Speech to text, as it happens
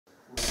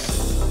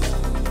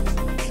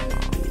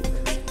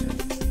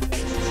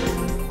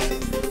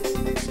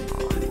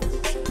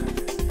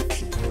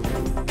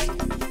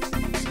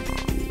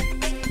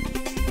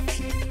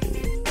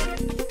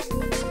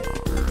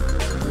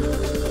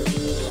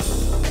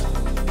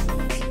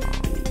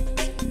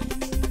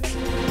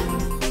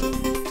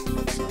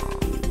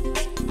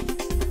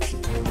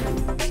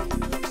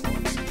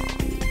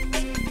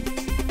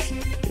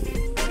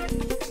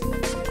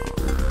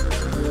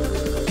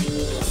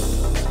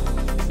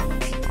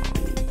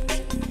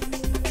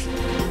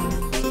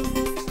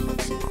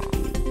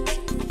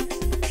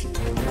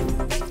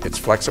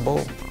flexible.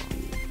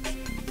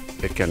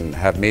 It can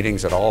have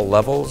meetings at all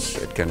levels.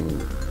 It can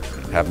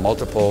have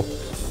multiple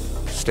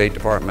State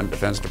Department,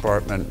 Defense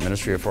Department,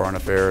 Ministry of Foreign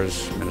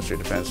Affairs, Ministry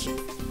of Defense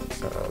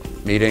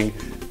meeting.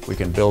 We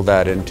can build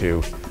that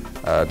into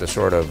the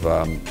sort of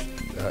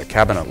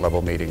cabinet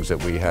level meetings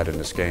that we had in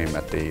this game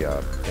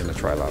in the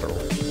trilateral.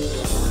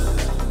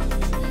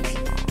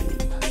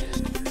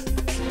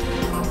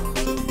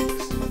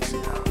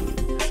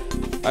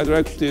 I'd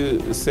like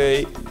to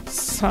say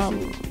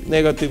some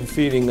negative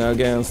feeling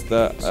against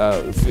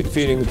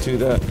feeling to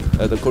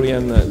the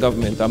Korean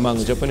government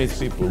among Japanese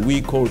people.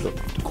 We call it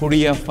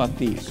Korea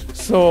fatigue.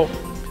 So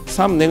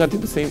some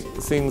negative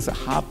things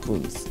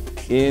happens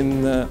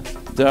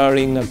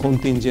during a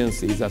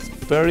contingency. That's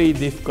very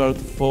difficult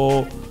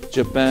for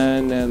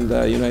Japan and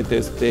the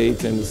United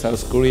States and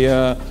South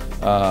Korea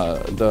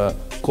to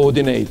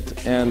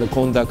coordinate and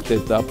conduct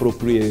the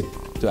appropriate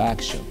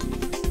action.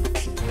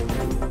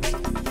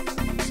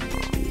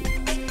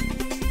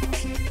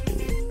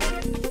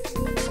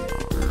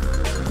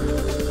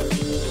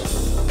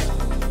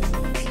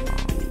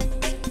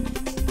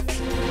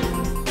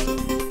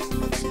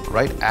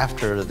 Right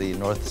after the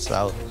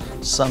North-South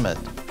summit,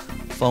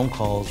 phone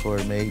calls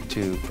were made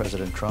to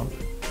President Trump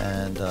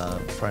and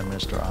Prime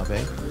Minister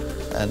Abe.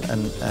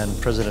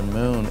 And President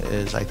Moon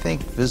is, I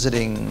think,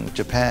 visiting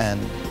Japan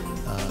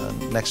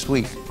next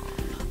week.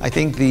 I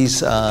think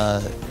these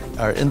are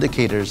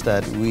indicators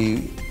that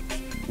we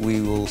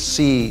will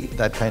see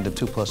that kind of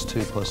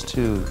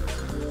 2+2+2